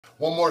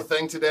One more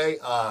thing today.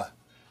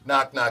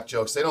 Knock knock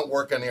jokes. They don't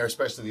work on the air,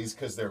 especially these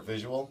because they're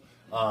visual.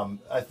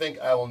 I think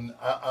I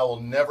will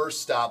never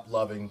stop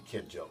loving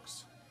kid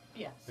jokes.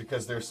 Yes.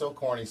 Because they're so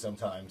corny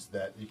sometimes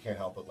that you can't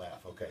help but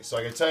laugh. Okay, so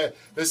I can tell you,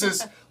 this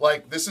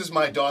is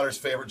my daughter's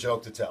favorite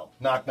joke to tell.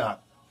 Knock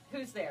knock.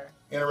 Who's there?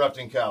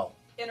 Interrupting cow.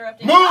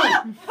 Interrupting. Moo!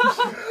 I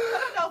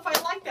don't know if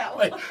I like that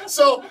one. Right.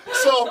 So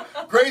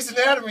Grey's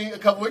Anatomy a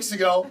couple weeks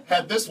ago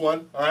had this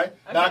one. All right.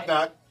 Okay. Knock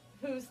knock.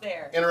 Who's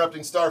there?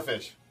 Interrupting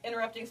starfish.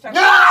 Interrupting star.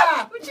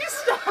 Ah! Would you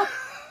stop?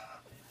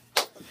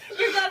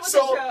 You're done with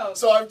the joke.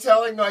 So I'm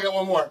telling. No, I got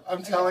one more.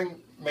 I'm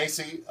telling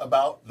Macy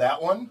about that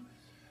one,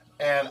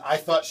 and I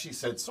thought she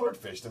said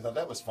swordfish. I thought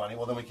that was funny.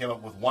 Well, then we came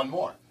up with one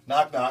more.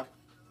 Knock knock.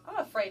 I'm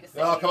afraid to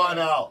say. Oh, come on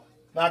now.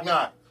 Knock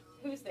knock.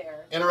 Who's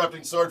there?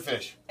 Interrupting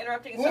swordfish.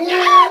 Interrupting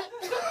star.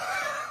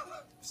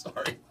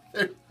 Sorry.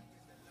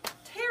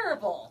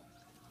 Terrible.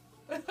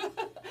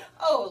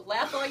 Oh,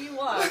 laugh all you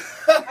want.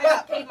 I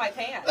got paid my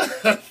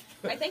pants.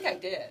 I think I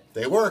did.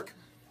 They work.